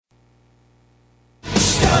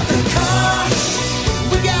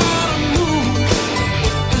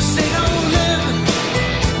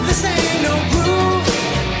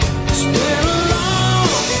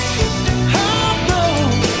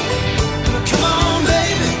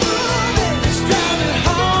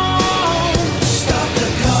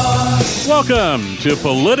Welcome to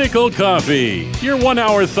Political Coffee, your 1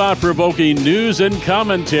 hour thought-provoking news and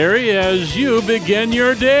commentary as you begin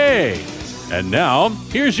your day. And now,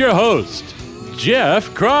 here's your host,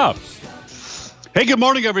 Jeff Kropp. Hey, good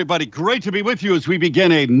morning, everybody. Great to be with you as we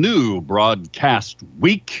begin a new broadcast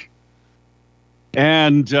week.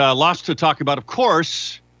 And lots to talk about, of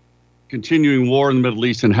course, continuing war in the Middle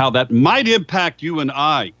East and how that might impact you and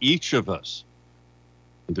I, each of us,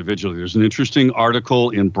 individually. There's an interesting article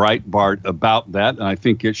in Breitbart about that, and I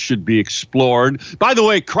think it should be explored. By the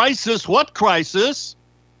way, crisis, what crisis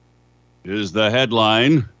is the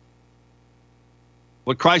headline?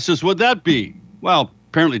 What crisis would that be? Well,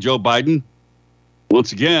 apparently Joe Biden,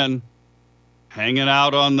 once again, hanging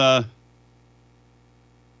out on the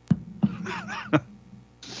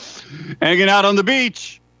hanging out on the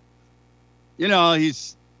beach. You know,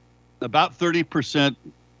 he's about 30%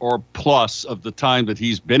 or plus of the time that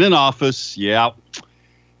he's been in office. Yeah,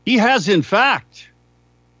 he has, in fact,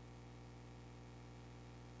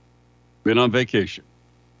 been on vacation.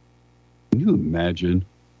 Can you imagine?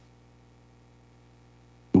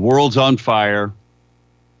 The world's on fire.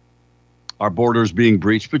 Our borders being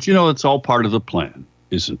breached. But, you know, it's all part of the plan,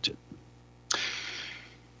 isn't it?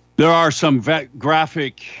 There are some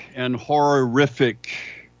graphic and horrific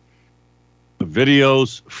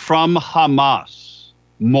videos from Hamas.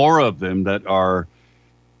 More of them that are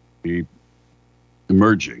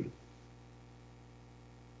emerging.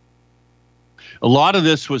 A lot of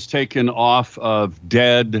this was taken off of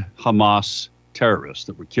dead Hamas terrorists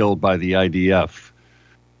that were killed by the IDF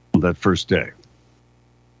on that first day.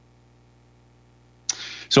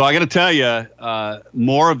 So I got to tell you,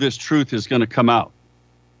 more of this truth is going to come out.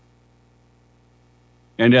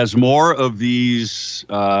 And as more of these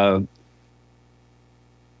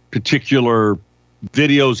particular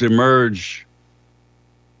videos emerge,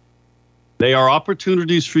 they are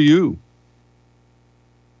opportunities for you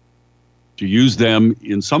to use them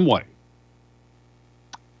in some way.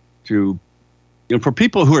 For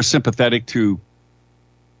people who are sympathetic to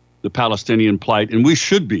the Palestinian plight, and we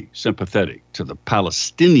should be sympathetic to the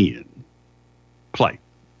Palestinian plight.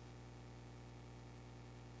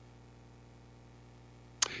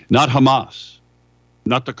 Not Hamas,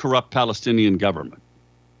 not the corrupt Palestinian government,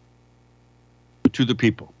 but to the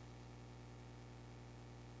people.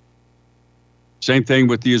 Same thing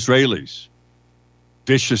with the Israelis,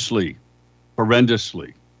 viciously,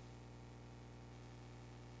 horrendously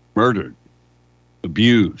murdered,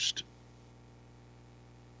 abused.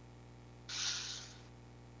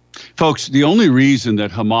 Folks, the only reason that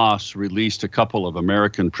Hamas released a couple of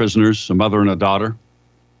American prisoners, a mother and a daughter,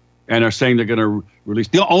 and are saying they're going to release,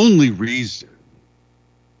 the only reason,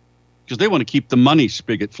 because they want to keep the money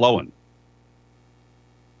spigot flowing.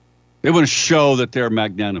 They want to show that they're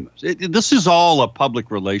magnanimous. This is all a public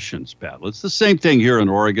relations battle. It's the same thing here in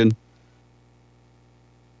Oregon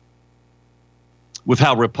with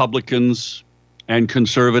how Republicans and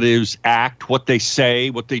conservatives act, what they say,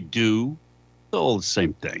 what they do. It's all the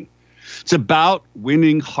same thing. It's about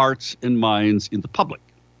winning hearts and minds in the public.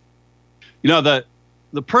 You know,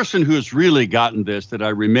 the person who has really gotten this that I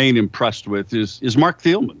remain impressed with is Mark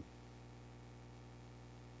Thielman.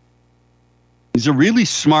 He's a really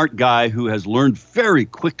smart guy who has learned very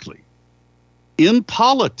quickly in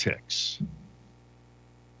politics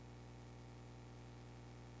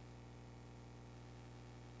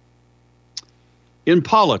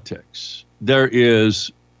there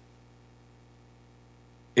is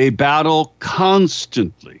a battle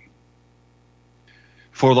constantly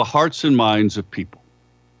for the hearts and minds of people.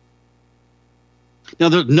 Now,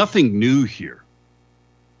 there's nothing new here.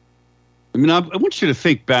 I mean, I want you to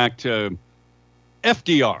think back to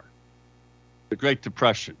FDR, the Great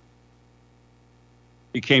Depression.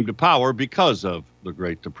 He came to power because of the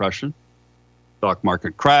Great Depression, stock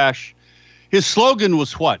market crash. His slogan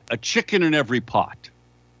was what? A chicken in every pot.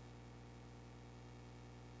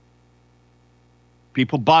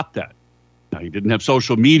 People bought that. Now, he didn't have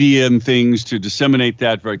social media and things to disseminate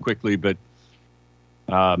that very quickly, but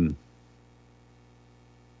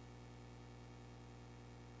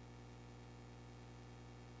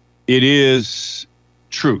it is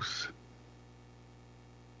truth.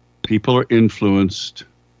 People are influenced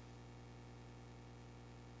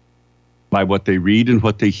by what they read and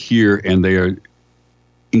what they hear, and they are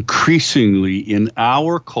increasingly in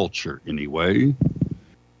our culture anyway,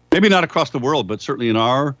 maybe not across the world, but certainly in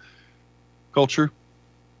our culture,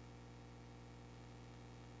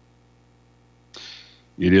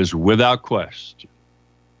 it is without question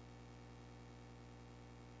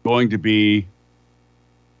going to be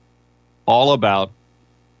all about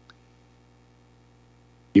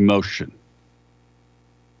emotion.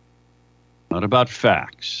 not about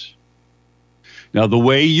facts. Now, the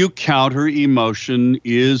way you counter emotion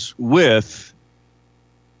is with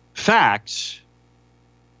facts.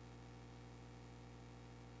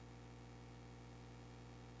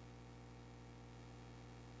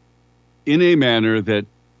 In a manner that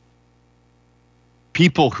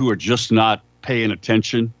people who are just not paying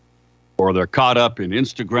attention, or they're caught up in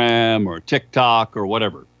Instagram or TikTok or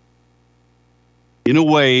whatever, in a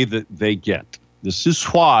way that they get. This is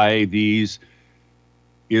why these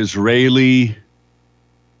Israeli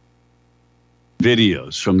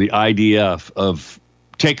videos from the IDF of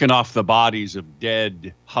taking off the bodies of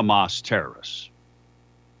dead Hamas terrorists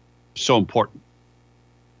so important.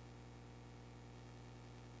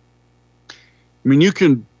 I mean, you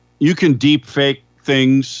can deep fake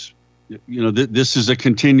things. You know, this is a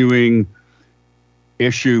continuing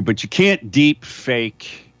issue, but you can't deep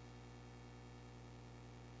fake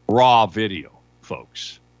raw video,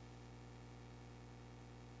 folks.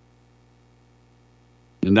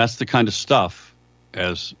 And that's the kind of stuff,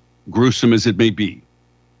 as gruesome as it may be,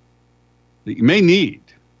 that you may need,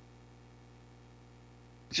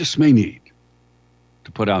 just may need,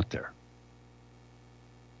 to put out there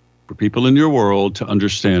for people in your world to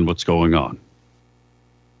understand what's going on.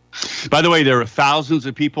 By the way, there are thousands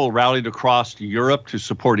of people rallied across Europe to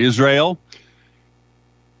support Israel.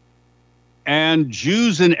 And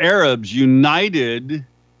Jews and Arabs united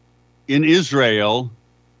in Israel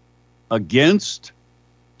against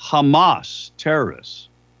Hamas terrorists.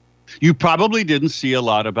 You probably didn't see a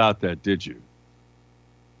lot about that, did you?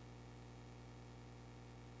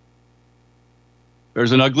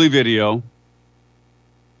 There's an ugly video.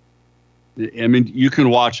 I mean, you can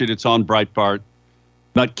watch it. It's on Breitbart.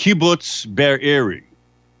 About Kibbutz Be'eri.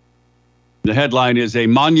 The headline is "A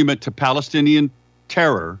Monument to Palestinian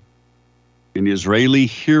Terror and Israeli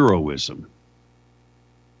Heroism."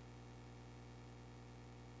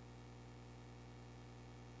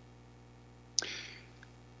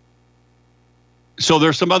 So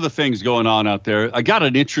there's some other things going on out there. I got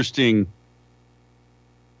an interesting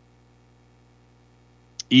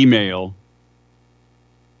email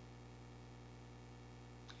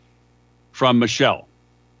from Michelle.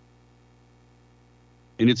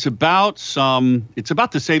 And it's about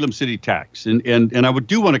the Salem City tax. And I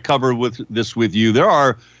do want to cover this with you. There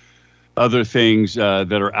are other things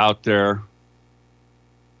that are out there.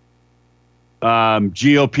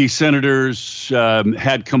 GOP senators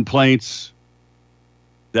had complaints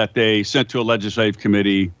that they sent to a legislative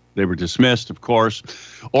committee. They were dismissed, of course.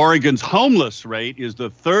 Oregon's homeless rate is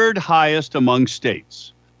the third highest among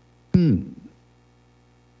states.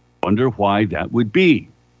 Wonder why that would be.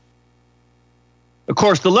 Of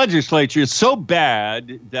course, the legislature is so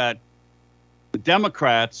bad that the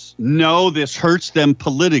Democrats know this hurts them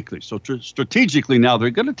politically. So strategically now they're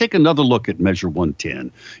going to take another look at Measure 110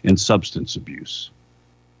 and substance abuse.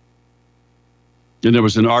 And there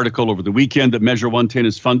was an article over the weekend that Measure 110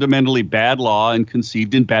 is fundamentally bad law and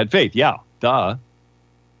conceived in bad faith. Yeah, duh.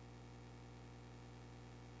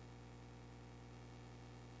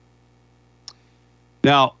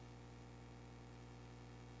 Now,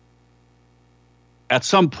 at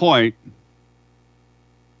some point,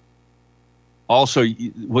 also,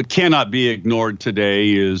 what cannot be ignored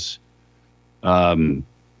today is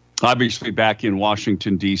obviously back in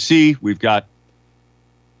Washington, D.C., we've got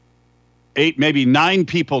 8, maybe 9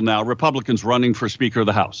 people now, Republicans running for Speaker of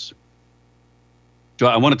the House. So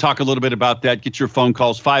I want to talk a little bit about that. Get your phone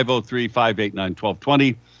calls.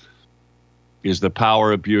 503-589-1220 is the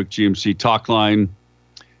Power of Buick GMC talk line.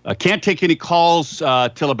 Can't take any calls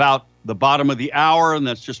till about the bottom of the hour, and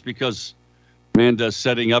that's just because Amanda's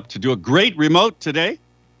setting up to do a great remote today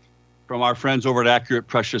from our friends over at Accurate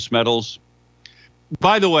Precious Metals.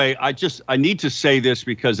 By the way, I need to say this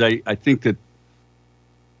because I think that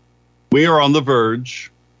we are on the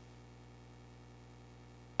verge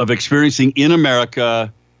of experiencing in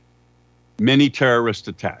America many terrorist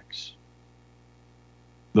attacks.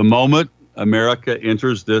 The moment America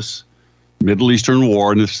enters this Middle Eastern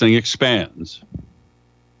war and this thing expands,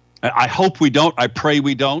 I hope we don't. I pray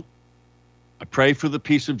we don't. I pray for the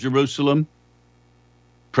peace of Jerusalem.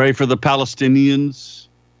 Pray for the Palestinians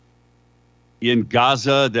in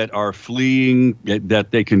Gaza that are fleeing,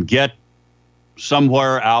 that they can get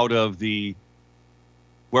somewhere out of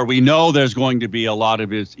where we know there's going to be a lot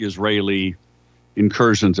of Israeli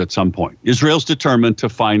incursions at some point. Israel's determined to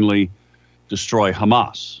finally destroy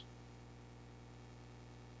Hamas.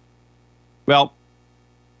 Well,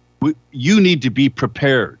 you need to be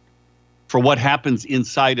prepared for what happens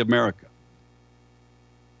inside America.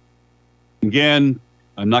 Again,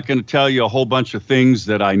 I'm not going to tell you a whole bunch of things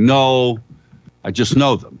that I know. I just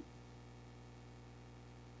know them.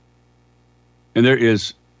 And there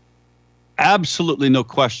is absolutely no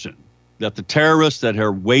question that the terrorists that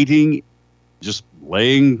are waiting, just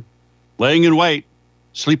laying in wait,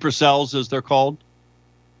 sleeper cells as they're called,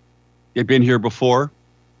 they've been here before.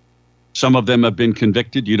 Some of them have been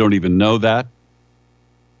convicted. You don't even know that.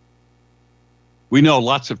 We know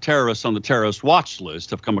lots of terrorists on the terrorist watch list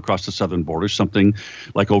have come across the southern border, something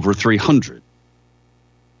like over 300.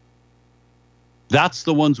 That's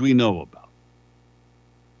the ones we know about.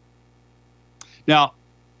 Now,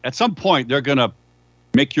 at some point, they're going to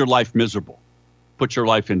make your life miserable, put your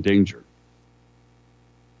life in danger.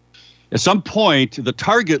 At some point, the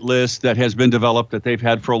target list that has been developed that they've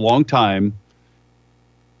had for a long time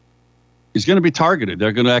is going to be targeted.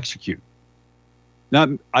 They're going to execute. Now,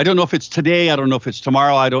 I don't know if it's today. I don't know if it's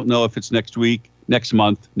tomorrow. I don't know if it's next week, next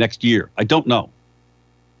month, next year. I don't know.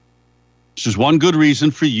 This is one good reason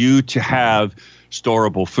for you to have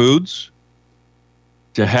storable foods,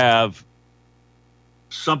 to have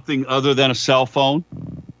something other than a cell phone.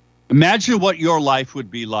 Imagine what your life would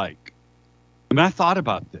be like. I mean, I thought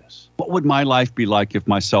about this. What would my life be like if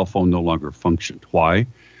my cell phone no longer functioned? Why?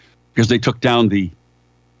 Because they took down the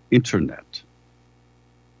internet.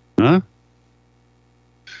 Huh?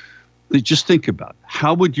 Just think about it.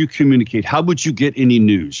 How would you communicate? How would you get any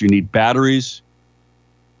news? You need batteries.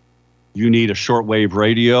 You need a shortwave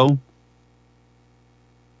radio.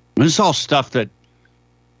 This is all stuff that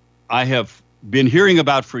I have been hearing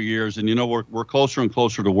about for years, and we're closer and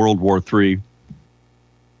closer to World War III,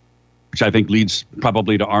 which I think leads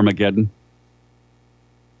probably to Armageddon.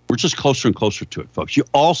 We're just closer and closer to it, folks. You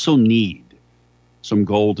also need some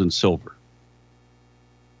gold and silver.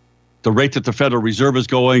 The rate that the Federal Reserve is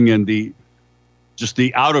going and the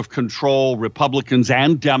out of control Republicans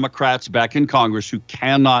and Democrats back in Congress who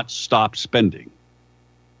cannot stop spending,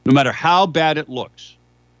 no matter how bad it looks.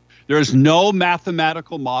 There is no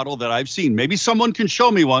mathematical model that I've seen. Maybe someone can show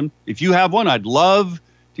me one. If you have one, I'd love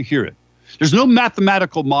to hear it. There's no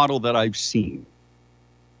mathematical model that I've seen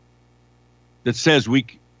that says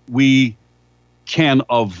we can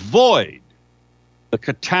avoid the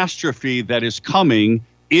catastrophe that is coming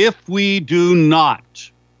if we do not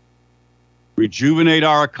rejuvenate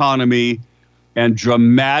our economy and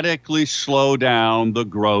dramatically slow down the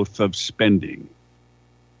growth of spending.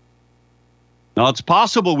 Now, it's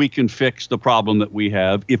possible we can fix the problem that we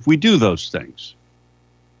have if we do those things.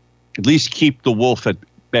 At least keep the wolf at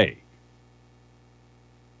bay.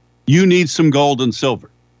 You need some gold and silver.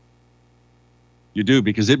 You do,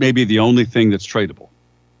 because it may be the only thing that's tradable,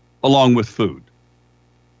 along with food.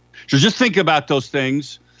 So just think about those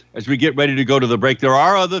things as we get ready to go to the break. There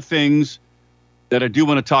are other things that I do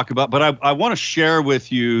want to talk about, but I want to share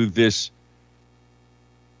with you this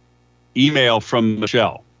email from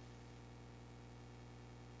Michelle,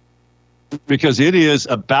 because it is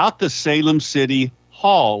about the Salem City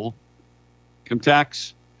Hall income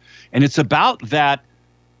tax, and it's about that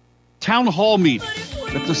town hall meeting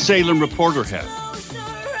that the Salem Reporter had.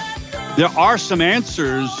 There are some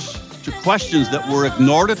answers to questions that were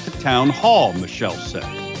ignored at the town hall, Michelle said.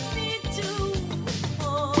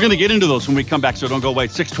 We're going to get into those when we come back, so don't go away.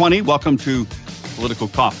 6:20, welcome to Political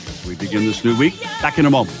Coffee. As we begin this new week, back in a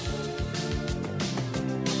moment.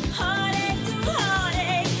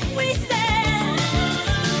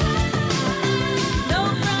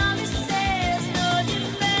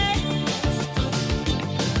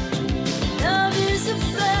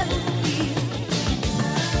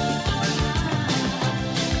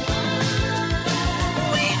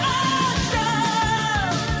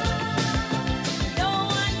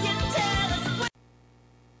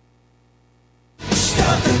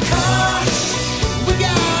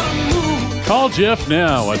 Call Jeff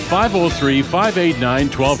now at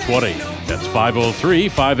 503-589-1220. That's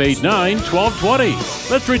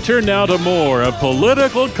 503-589-1220. Let's return now to more of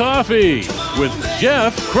Political Coffee with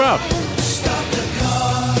Jeff Krupp.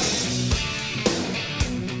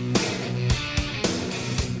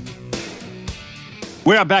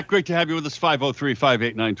 We are back. Great to have you with us.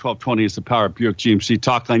 503-589-1220 is the Power Buick GMC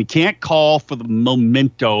talk line. You can't call for the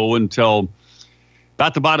memento until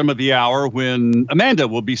about the bottom of the hour, when Amanda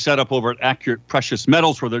will be set up over at Accurate Precious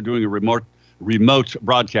Metals, where they're doing a remote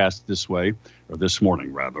broadcast this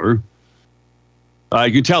morning, rather.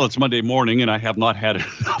 You can tell it's Monday morning, and I have not had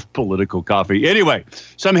enough political coffee. Anyway,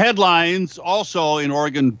 some headlines also in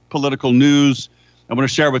Oregon political news I want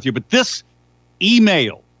to share with you. But this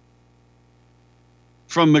email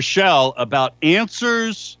from Michelle about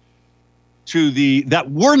answers that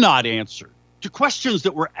were not answered, to questions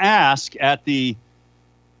that were asked at the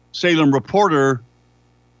Salem Reporter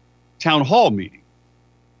town hall meeting.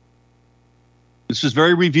 This is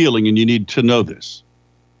very revealing, and you need to know this.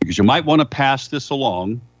 because you might want to pass this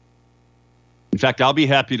along. In fact, I'll be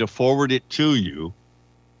happy to forward it to you.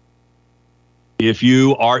 If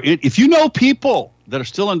you know people that are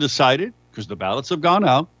still undecided, because the ballots have gone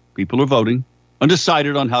out, people are voting,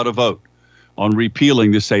 undecided on how to vote on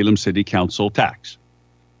repealing the Salem City Council tax,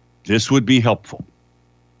 this would be helpful.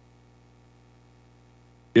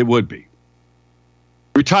 It would be.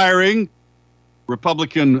 Retiring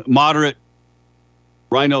Republican moderate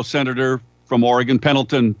Rhino Senator from Oregon,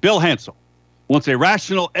 Pendleton, Bill Hansel, wants a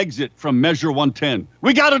rational exit from Measure 110.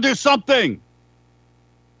 We got to do something.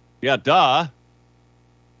 Yeah, duh.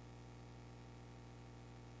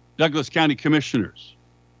 Douglas County Commissioners,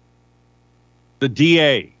 the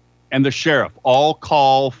DA, and the sheriff all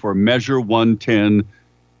call for Measure 110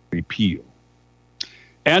 repeal.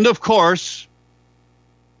 And of course,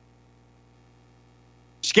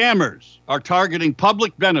 scammers are targeting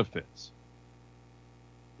public benefits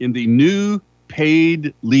in the new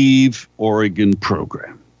Paid Leave Oregon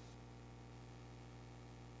program.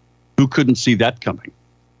 Who couldn't see that coming?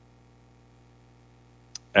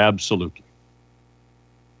 Absolutely.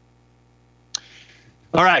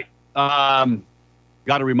 All right.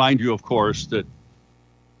 Got to remind you, of course, that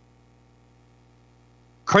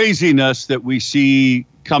craziness that we see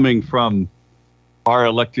coming from our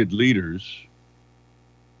elected leaders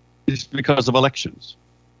is because of elections.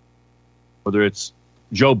 Whether it's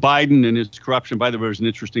Joe Biden and his corruption. By the way, there's an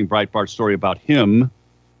interesting Breitbart story about him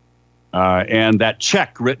and that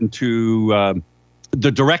check written to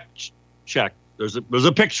the direct check. There's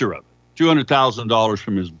a picture of it, $200,000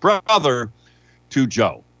 from his brother to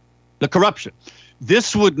Joe. The corruption.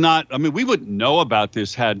 This would not, we wouldn't know about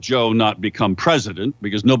this had Joe not become president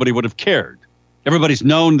because nobody would have cared. Everybody's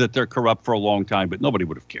known that they're corrupt for a long time, but nobody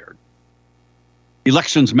would have cared.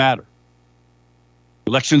 Elections matter.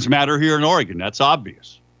 Elections matter here in Oregon. That's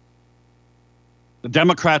obvious. The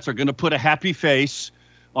Democrats are going to put a happy face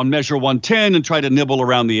on Measure 110 and try to nibble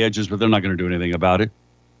around the edges, but they're not going to do anything about it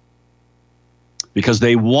because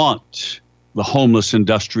they want the homeless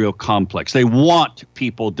industrial complex. They want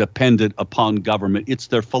people dependent upon government. It's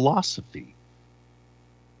their philosophy.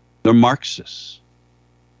 They're Marxists.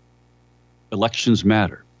 Elections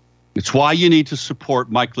matter. It's why you need to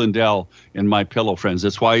support Mike Lindell and My Pillow friends.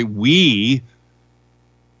 That's why we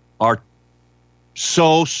are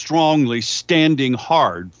so strongly standing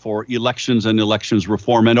hard for elections and elections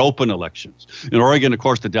reform and open elections. In Oregon, of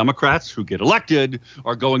course, the Democrats who get elected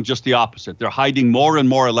are going just the opposite. They're hiding more and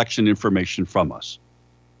more election information from us.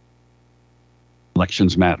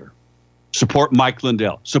 Elections matter. Support Mike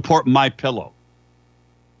Lindell. Support My Pillow.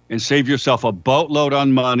 And save yourself a boatload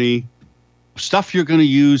on money, stuff you're going to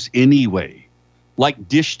use anyway, like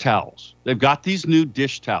dish towels. They've got these new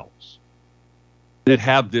dish towels that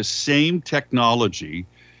have this same technology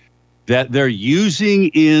that they're using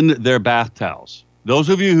in their bath towels. Those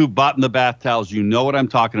of you who've bought in the bath towels, you know what I'm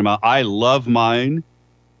talking about. I love mine,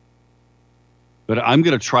 but I'm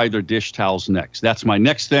going to try their dish towels next. That's my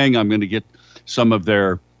next thing. I'm going to get some of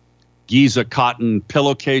their Giza cotton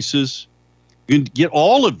pillowcases. You can get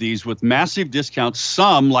all of these with massive discounts,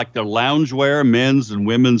 some like their loungewear, men's and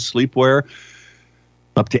women's sleepwear,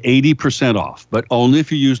 up to 80% off, but only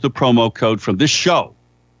if you use the promo code from this show,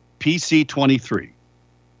 PC23.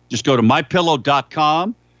 Just go to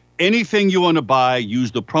mypillow.com. Anything you want to buy,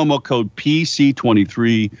 use the promo code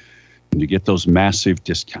PC23, and you get those massive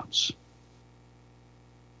discounts.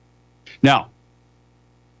 Now,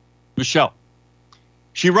 Michelle,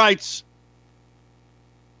 she writes,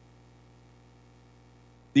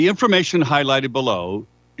 the information highlighted below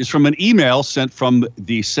is from an email sent from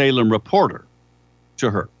the Salem Reporter to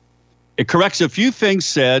her. It corrects a few things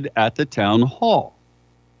said at the town hall.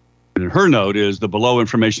 And her note is the below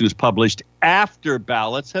information is published after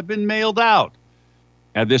ballots have been mailed out.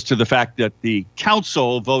 Add this to the fact that the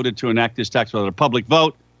council voted to enact this tax without a public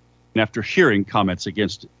vote and after hearing comments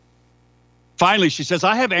against it. Finally, she says,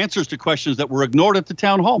 I have answers to questions that were ignored at the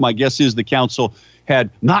town hall. My guess is the council had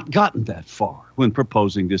not gotten that far when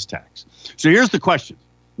proposing this tax. So here's the question.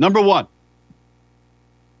 Number one,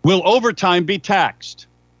 will overtime be taxed?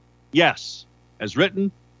 Yes. As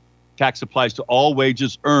written, tax applies to all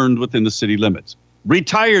wages earned within the city limits.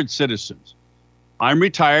 Retired citizens. I'm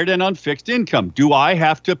retired and on fixed income. Do I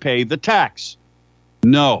have to pay the tax?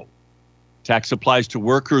 No. Tax applies to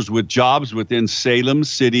workers with jobs within Salem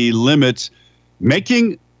city limits,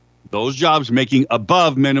 making those jobs making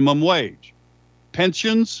above minimum wage.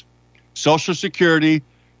 Pensions, Social Security,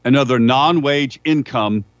 and other non-wage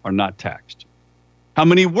income are not taxed. How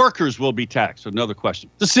many workers will be taxed? Another question.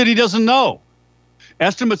 The city doesn't know.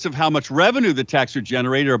 Estimates of how much revenue the tax would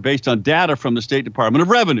generate are based on data from the State Department of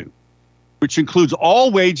Revenue. which includes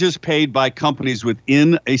all wages paid by companies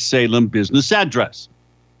within a Salem business address.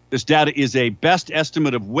 This data is a best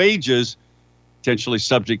estimate of wages potentially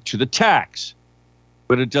subject to the tax,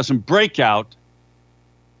 but it doesn't break out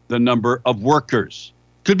the number of workers.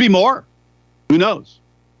 Could be more. Who knows?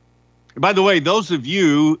 By the way, those of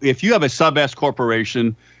you, if you have a sub-S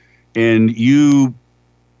corporation and you,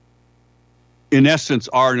 in essence,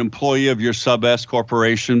 are an employee of your sub-S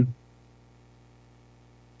corporation,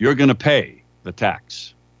 you're going to pay the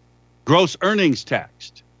tax. Gross earnings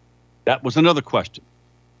taxed. That was another question.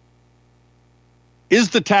 Is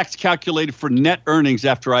the tax calculated for net earnings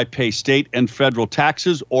after I pay state and federal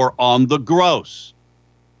taxes or on the gross?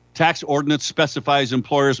 Tax ordinance specifies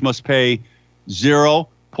employers must pay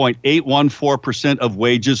 0.814% of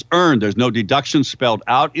wages earned. There's no deduction spelled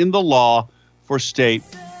out in the law for state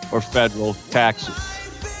or federal taxes.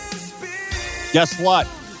 Guess what?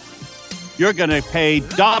 You're going to pay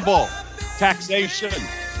double taxation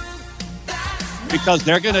because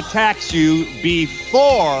they're going to tax you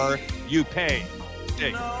before you pay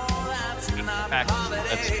state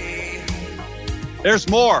taxes. There's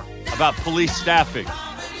more about police staffing,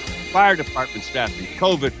 fire department staffing,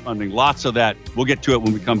 COVID funding, lots of that. We'll get to it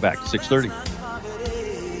when we come back, 6:30.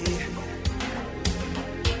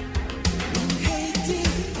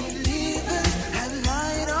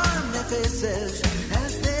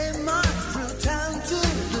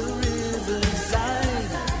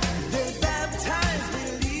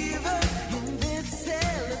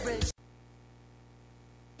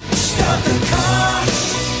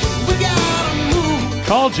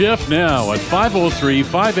 Call Jeff now at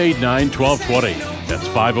 503-589-1220. That's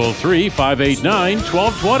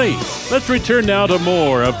 503-589-1220. Let's return now to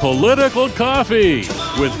more of Political Coffee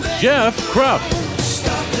with Jeff Krupp.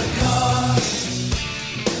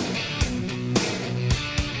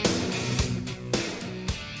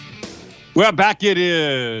 Well, back it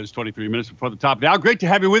is 23 minutes before the top of the hour. Great to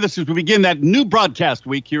have you with us as we begin that new broadcast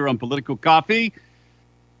week here on Political Coffee.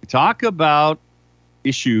 We talk about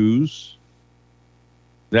issues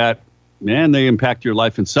that, man, they impact your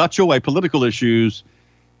life in such a way, political issues,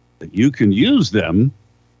 that you can use them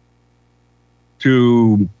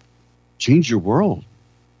to change your world.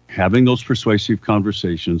 Having those persuasive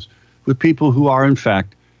conversations with people who are, in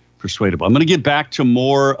fact, persuadable. I'm going to get back to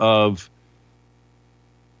more of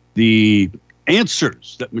the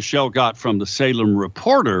answers that Michelle got from the Salem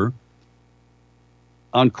Reporter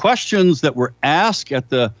on questions that were asked at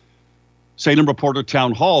the Salem Reporter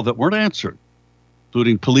Town Hall that weren't answered,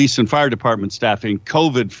 including police and fire department staffing,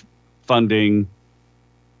 COVID funding,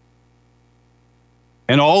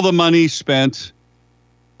 and all the money spent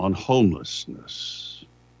on homelessness.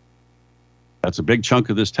 That's a big chunk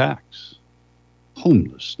of this tax.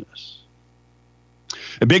 Homelessness.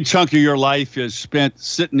 A big chunk of your life is spent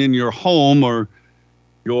sitting in your home or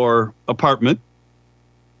your apartment.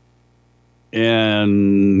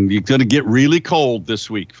 And you're going to get really cold this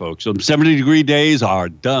week, folks. So 70-degree days are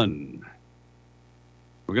done.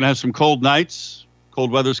 We're going to have some cold nights.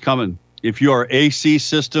 Cold weather's coming. If your AC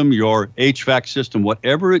system, your HVAC system,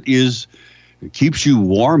 whatever it is that keeps you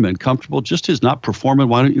warm and comfortable, just is not performing,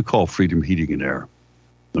 why don't you call Freedom Heating and Air?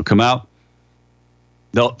 They'll come out.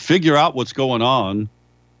 They'll figure out what's going on,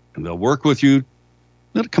 and they'll work with you.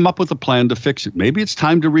 They'll come up with a plan to fix it. Maybe it's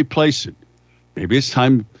time to replace it. Maybe it's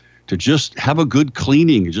time to just have a good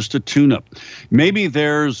cleaning, just a tune-up. Maybe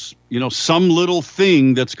there's, some little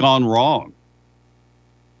thing that's gone wrong.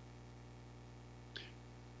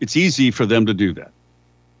 It's easy for them to do that.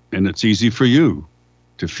 And it's easy for you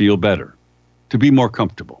to feel better, to be more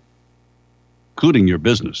comfortable, including your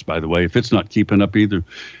business, by the way, if it's not keeping up either.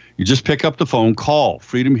 You just pick up the phone, call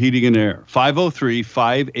Freedom Heating and Air,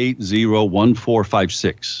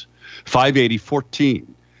 503-580-1456,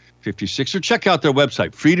 580-1456, or check out their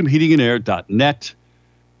website, freedomheatingandair.net.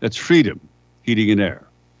 That's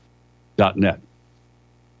freedomheatingandair.net.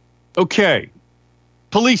 Okay,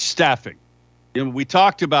 police staffing. We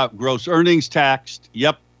talked about gross earnings taxed.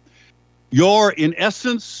 Yep. In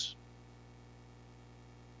essence,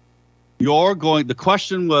 the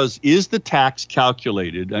question was, is the tax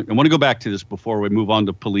calculated? I want to go back to this before we move on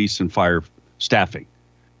to police and fire staffing.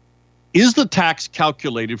 Is the tax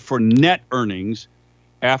calculated for net earnings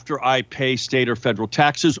after I pay state or federal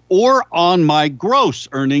taxes or on my gross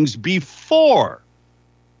earnings before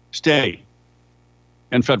state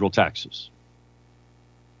and federal taxes?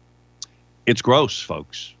 It's gross,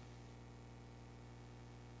 folks.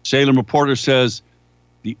 Salem Reporter says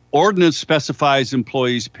the ordinance specifies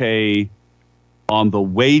employees pay on the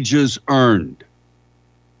wages earned.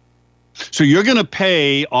 So you're going to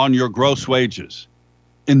pay on your gross wages.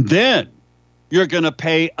 And then you're going to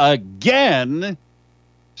pay again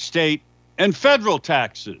state and federal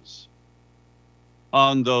taxes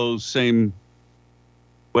on those same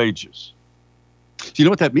wages. Do you know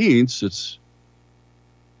what that means? It's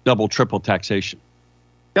double, triple taxation.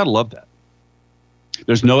 Gotta love that.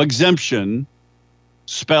 There's no exemption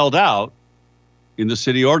spelled out in the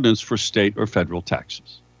city ordinance for state or federal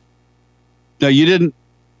taxes. Now, you didn't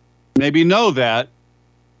maybe know that,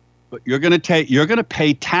 but you're going to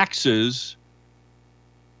pay taxes,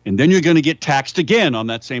 and then you're going to get taxed again on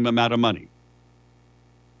that same amount of money.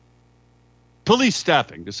 Police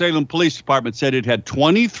staffing. The Salem Police Department said it had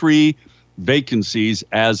 23 vacancies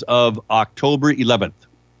as of October 11th.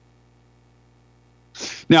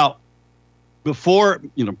 Now, before,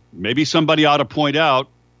 maybe somebody ought to point out,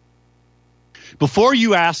 before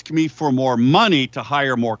you ask me for more money to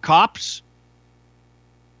hire more cops,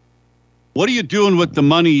 what are you doing with the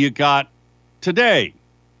money you got today?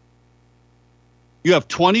 You have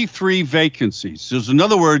 23 vacancies. So in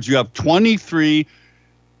other words, you have 23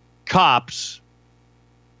 cops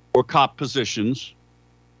or cop positions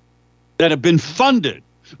that have been funded.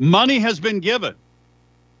 Money has been given.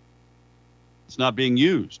 It's not being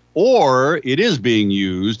used. Or it is being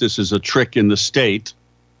used. This is a trick in the state.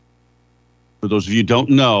 For those of you who don't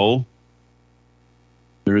know,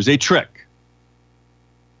 there is a trick.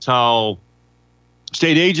 It's how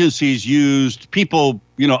state agencies used people,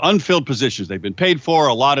 unfilled positions. They've been paid for,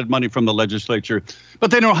 allotted money from the legislature, but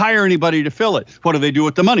they don't hire anybody to fill it. What do they do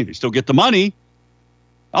with the money? They still get the money.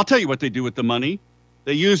 I'll tell you what they do with the money.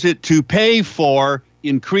 They use it to pay for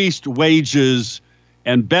increased wages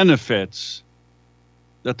and benefits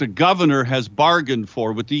that the governor has bargained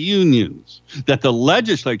for with the unions, that the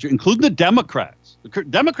legislature, including the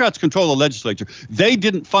Democrats control the legislature, they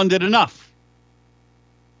didn't fund it enough.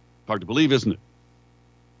 Hard to believe, isn't it?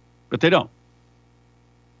 But they don't.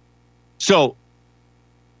 So,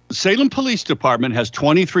 the Salem Police Department has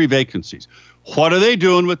 23 vacancies. What are they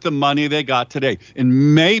doing with the money they got today?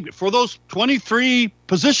 And maybe for those 23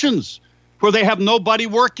 positions where they have nobody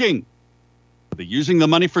working, are they using the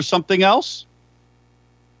money for something else?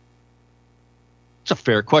 It's a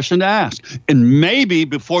fair question to ask. And maybe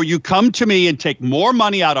before you come to me and take more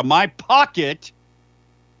money out of my pocket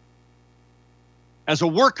as a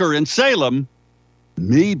worker in Salem,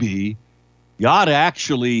 maybe you ought to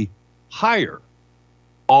actually hire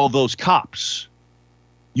all those cops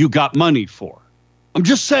you got money for. I'm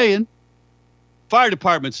just saying. Fire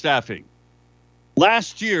department staffing.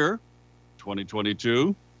 Last year,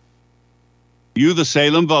 2022, you, the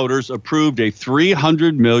Salem voters, approved a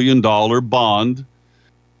 $300 million bond,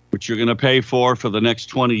 which you're going to pay for the next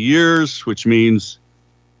 20 years, which means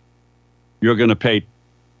you're going to pay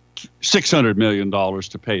 $600 million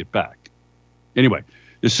to pay it back. Anyway,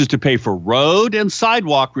 this is to pay for road and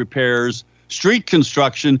sidewalk repairs, street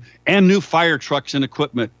construction, and new fire trucks and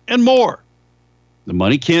equipment, and more. The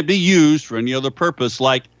money can't be used for any other purpose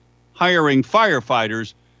like hiring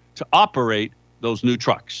firefighters to operate those new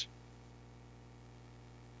trucks.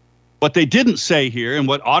 What they didn't say here, and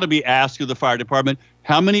what ought to be asked of the fire department,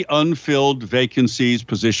 how many unfilled vacancies,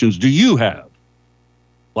 positions do you have?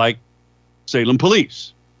 Like Salem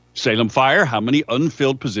Police, Salem Fire, how many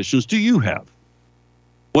unfilled positions do you have?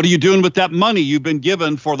 What are you doing with that money you've been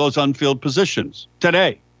given for those unfilled positions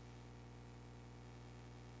today?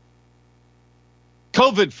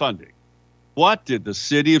 COVID funding. What did the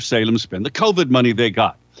city of Salem spend the COVID money they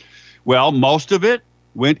got? Well, most of it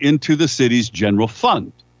went into the city's general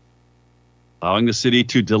fund, allowing the city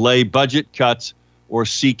to delay budget cuts or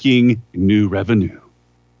seeking new revenue.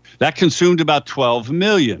 That consumed about $12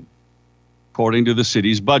 million, according to the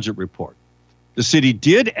city's budget report. The city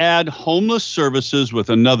did add homeless services with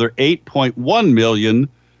another $8.1 million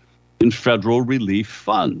in federal relief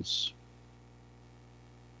funds.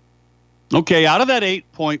 Okay, out of that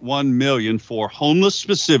 $8.1 million for homeless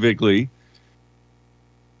specifically,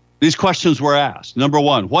 these questions were asked. Number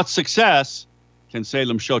one, what success can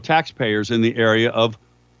Salem show taxpayers in the area of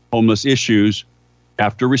homeless issues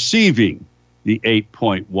after receiving the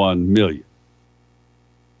 $8.1 million?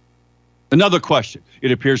 Another question.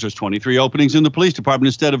 It appears there's 23 openings in the police department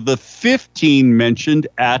instead of the 15 mentioned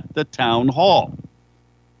at the town hall.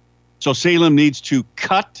 So Salem needs to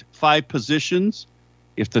cut 5 positions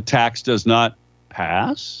if the tax does not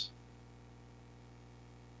pass?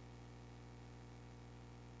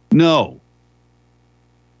 No.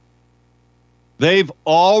 They've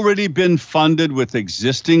already been funded with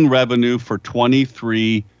existing revenue for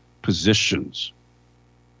 23 positions.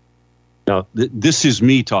 Now, this is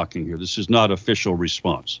me talking here. This is not official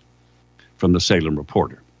response from the Salem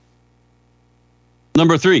Reporter.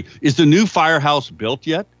 Number 3, is the new firehouse built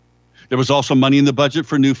yet? There was also money in the budget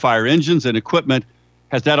for new fire engines and equipment.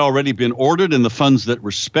 Has that already been ordered in the funds that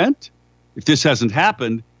were spent? If this hasn't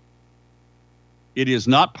happened, it is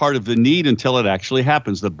not part of the need until it actually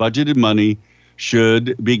happens. The budgeted money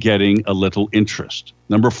should be getting a little interest.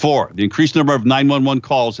 Number 4, the increased number of 911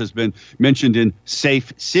 calls has been mentioned in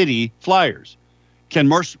Safe City flyers.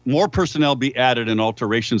 Can more personnel be added and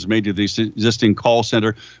alterations made to the existing call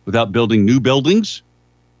center without building new buildings?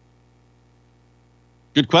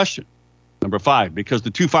 Good question. Number 5, because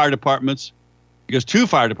two fire departments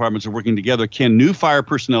are working together, can new fire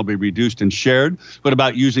personnel be reduced and shared? What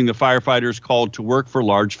about using the firefighters called to work for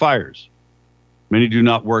large fires? Many do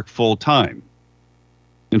not work full time.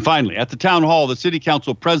 And finally, at the town hall, the city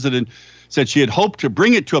council president said she had hoped to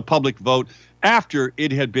bring it to a public vote after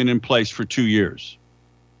it had been in place for 2 years.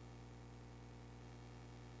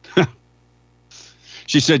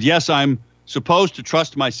 She said, yes, I'm supposed to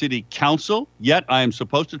trust my city council, yet I am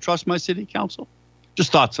supposed to trust my city council.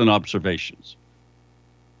 Just thoughts and observations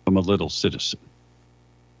from a little citizen.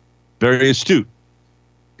 Very astute.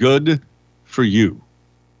 Good for you.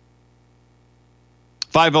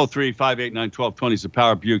 503-589-1220 is the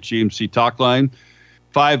Power Buick GMC talk line.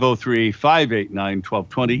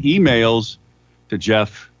 503-589-1220. Emails to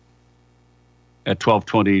Jeff at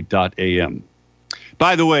 1220.am.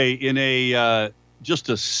 By the way, in a just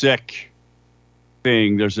a sick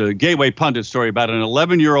thing, there's a Gateway Pundit story about an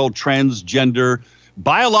 11-year-old transgender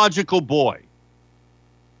biological boy.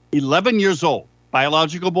 11 years old,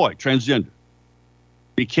 biological boy, transgender,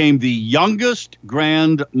 became the youngest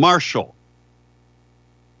grand marshal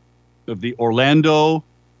of the Orlando,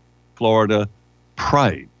 Florida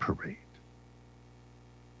Pride Parade.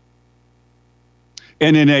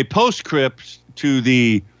 And in a postscript to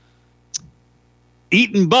the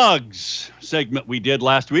Eating Bugs segment we did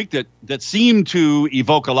last week that seemed to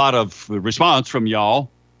evoke a lot of response from y'all,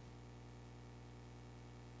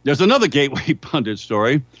 there's another Gateway Pundit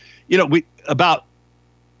story, about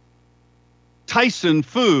Tyson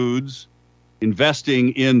Foods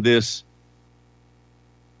investing in this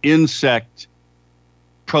insect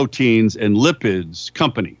proteins and lipids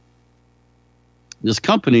company. This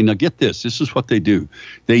company, now get this is what they do.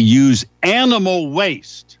 They use animal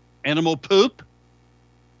waste, animal poop,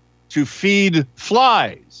 to feed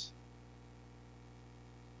flies.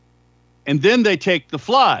 And then they take the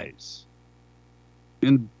flies,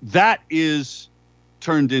 and that is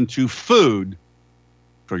turned into food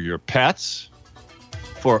for your pets,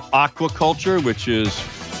 for aquaculture, which is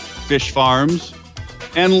fish farms,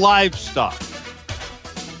 and livestock.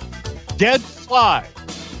 Dead flies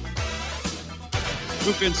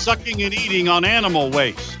who've been sucking and eating on animal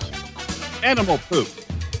waste, animal poop,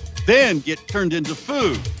 then get turned into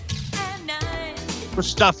food for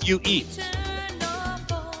stuff you eat.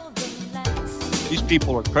 These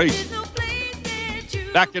people are crazy.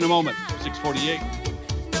 Back in a moment, 648.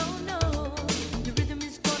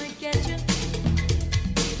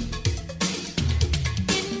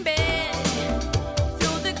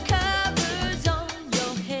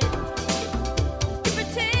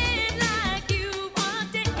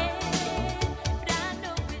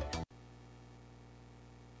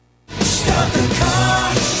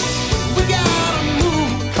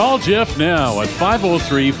 Call Jeff now at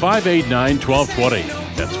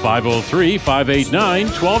 503-589-1220. That's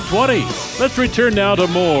 503-589-1220. Let's return now to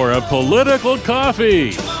more of Political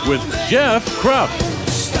Coffee with Jeff Krupp.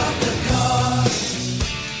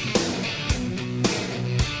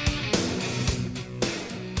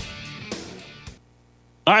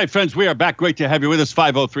 All right, friends, we are back. Great to have you with us.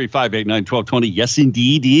 503-589-1220. Yes,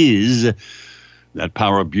 indeed is that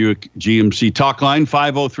Power Buick GMC talk line.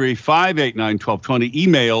 503-589-1220.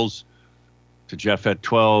 Emails to Jeff at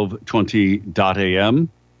 1220.am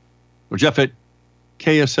or Jeff at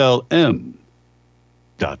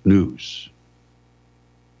KSLM.news.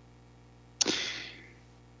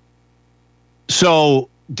 So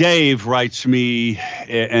Dave writes me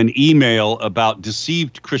an email about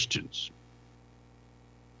deceived Christians.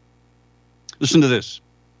 Listen to this.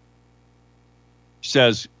 He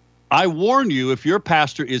says, I warn you, if your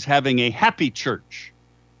pastor is having a happy church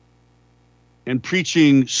and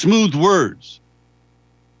preaching smooth words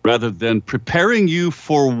rather than preparing you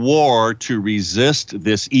for war to resist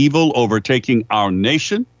this evil overtaking our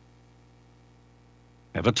nation,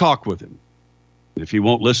 have a talk with him. If he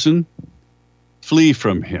won't listen, flee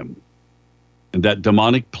from him and that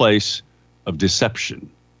demonic place of deception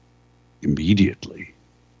immediately.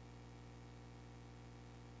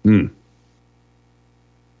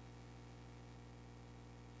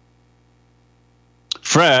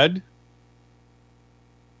 Fred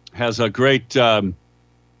has a great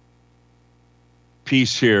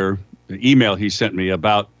piece here the email he sent me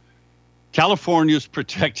about California's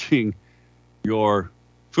protecting your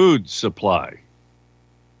food supply.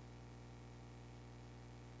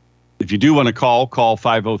 If you do want to call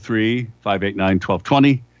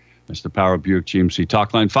 503-589-1220. That's the Power Buick GMC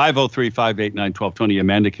talk line, 503-589-1220.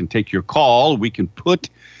 Amanda can take your call. We can put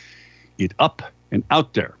it up and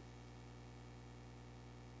out there.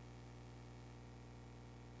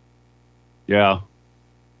 Yeah.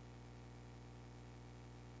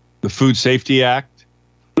 The Food Safety Act.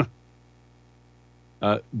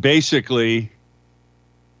 Basically,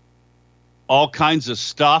 all kinds of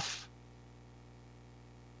stuff,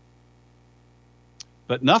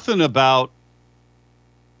 but nothing about,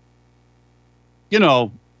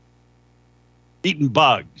 eating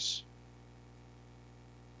bugs.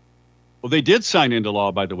 Well, they did sign into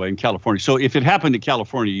law, by the way, in California. So if it happened in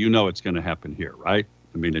California, it's going to happen here, right?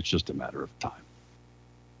 I mean, it's just a matter of time.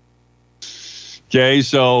 Okay,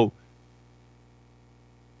 so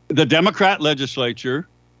the Democrat legislature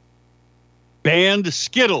banned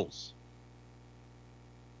Skittles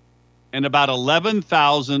and about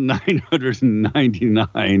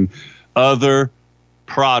 11,999 other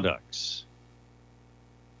products.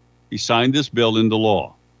 He signed this bill into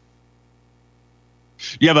law.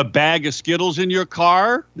 You have a bag of Skittles in your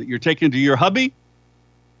car that you're taking to your hubby?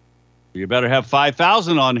 You better have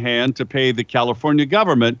 5,000 on hand to pay the California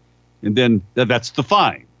government, and then that's the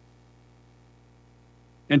fine.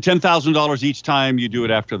 And $10,000 each time you do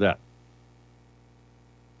it after that.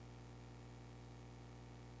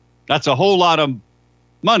 That's a whole lot of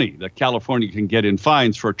money that California can get in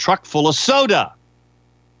fines for a truck full of soda,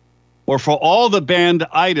 or for all the banned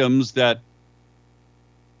items that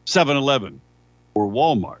 7-Eleven or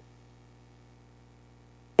Walmart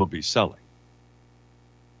will be selling.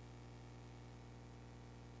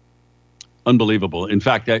 Unbelievable. In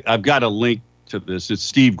fact, I've got a link to this. It's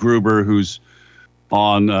Steve Gruber, who's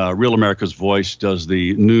on Real America's Voice, does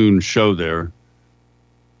the noon show there.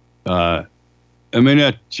 I mean,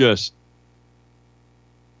 that's just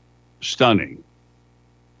stunning.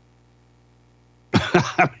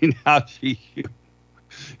 I mean, how do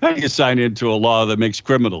you sign into a law that makes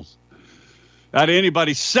criminals out of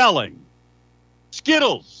anybody selling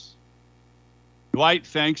Skittles? Dwight,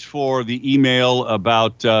 thanks for the email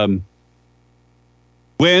about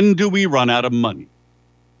when do we run out of money?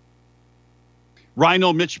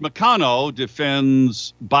 Rhino Mitch McConnell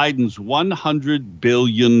defends Biden's $100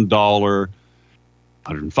 billion,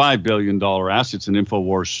 $105 billion assets and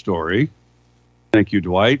InfoWars story. Thank you,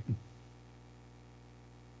 Dwight.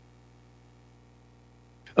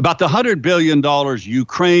 About the $100 billion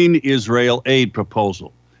Ukraine-Israel aid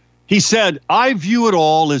proposal. He said, I view it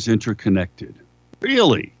all as interconnected.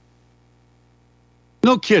 Really?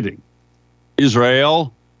 No kidding.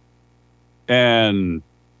 Israel and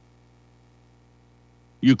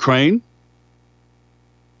Ukraine.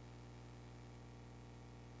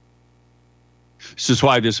 This is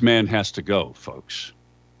why this man has to go, folks.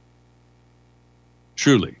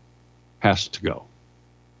 Truly has to go.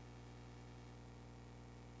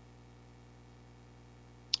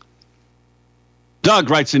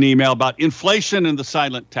 Doug writes an email about inflation and the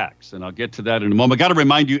silent tax, and I'll get to that in a moment. I got to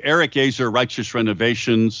remind you, Eric Azer, Righteous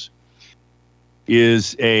Renovations,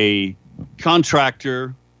 is a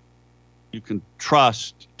contractor you can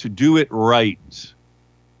trust to do it right.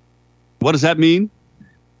 What does that mean?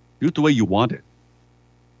 Do it the way you want it.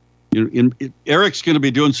 Eric's going to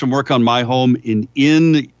be doing some work on my home.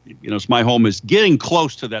 My home is getting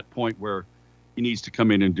close to that point where he needs to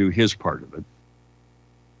come in and do his part of it.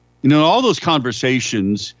 In all those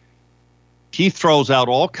conversations, he throws out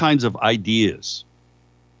all kinds of ideas.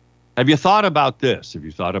 Have you thought about this? Have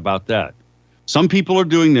you thought about that? Some people are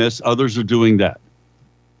doing this, others are doing that.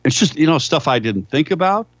 It's just, stuff I didn't think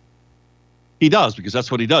about. He does, because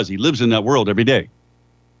that's what he does. He lives in that world every day.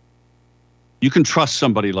 You can trust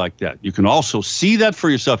somebody like that. You can also see that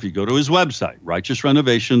for yourself. You go to his website,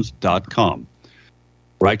 righteousrenovations.com.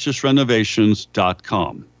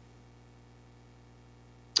 righteousrenovations.com.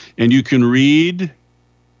 And you can read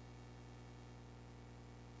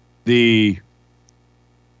the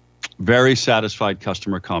very satisfied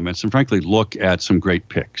customer comments and, frankly, look at some great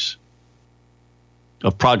picks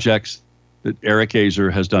of projects that Eric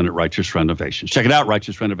Azer has done at Righteous Renovations. Check it out,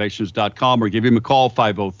 righteousrenovations.com, or give him a call,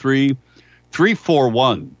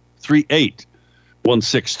 503-341-3816,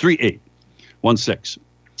 3816.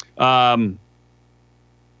 Got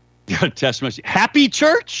a text message. Happy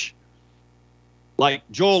church? Like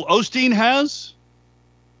Joel Osteen has?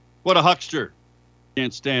 What a huckster.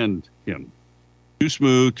 Can't stand him. Too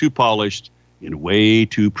smooth, too polished, and way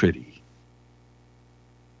too pretty.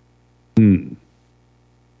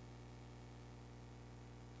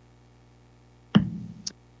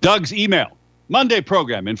 Doug's email, Monday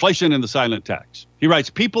program, Inflation and the Silent Tax. He writes,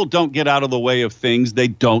 people don't get out of the way of things they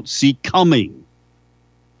don't see coming.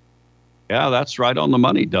 Yeah, that's right on the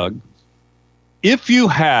money, Doug. If you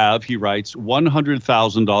have, he writes,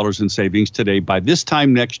 $100,000 in savings today, by this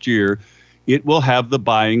time next year, it will have the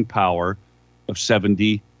buying power of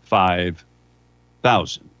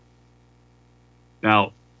 $75,000.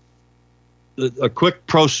 Now, a quick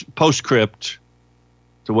postscript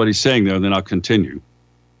to what he's saying there, and then I'll continue.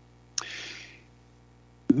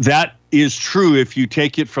 That is true if you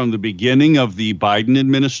take it from the beginning of the Biden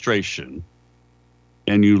administration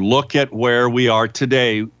and you look at where we are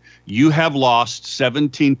today. You have lost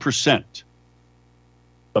 17%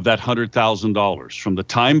 of that $100,000 from the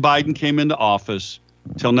time Biden came into office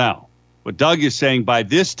till now. What Doug is saying, by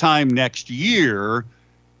this time next year,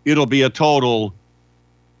 it'll be a total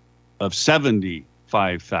of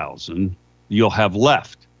 $75,000 you'll have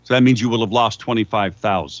left. So that means you will have lost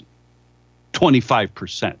 $25,000,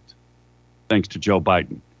 25%, thanks to Joe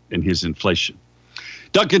Biden and his inflation.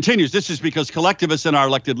 Doug continues, this is because collectivists and our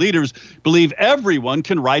elected leaders believe everyone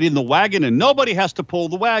can ride in the wagon and nobody has to pull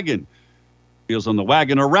the wagon. Wheels on the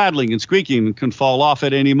wagon are rattling and squeaking and can fall off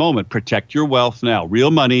at any moment. Protect your wealth now.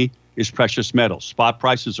 Real money is precious metal. Spot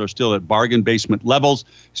prices are still at bargain basement levels,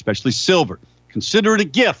 especially silver. Consider it a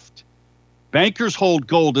gift. Bankers hold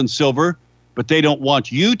gold and silver, but they don't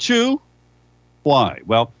want you to. Why?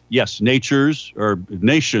 Well, yes, nations are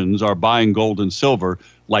buying gold and silver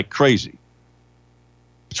like crazy.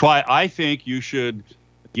 That's why I think you should,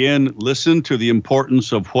 again, listen to the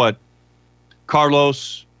importance of what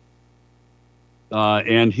Carlos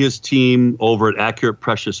and his team over at Accurate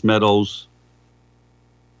Precious Metals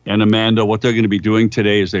and Amanda, what they're going to be doing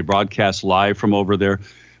today as they broadcast live from over there.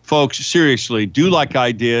 Folks, seriously, do like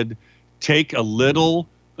I did. Take a little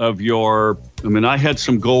of I had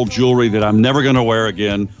some gold jewelry that I'm never going to wear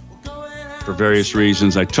again for various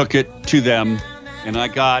reasons. I took it to them and I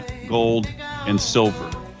got gold and silver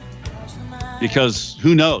because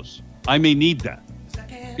who knows? I may need that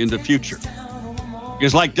in the future.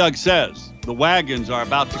 Because like Doug says, the wagons are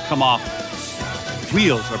about to come off.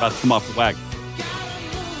 Wheels are about to come off the wagon.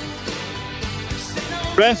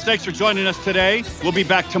 Friends, thanks for joining us today. We'll be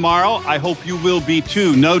back tomorrow. I hope you will be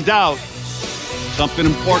too. No doubt something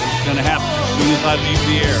important is going to happen as soon as I leave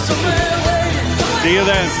the air. See you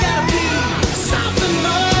then.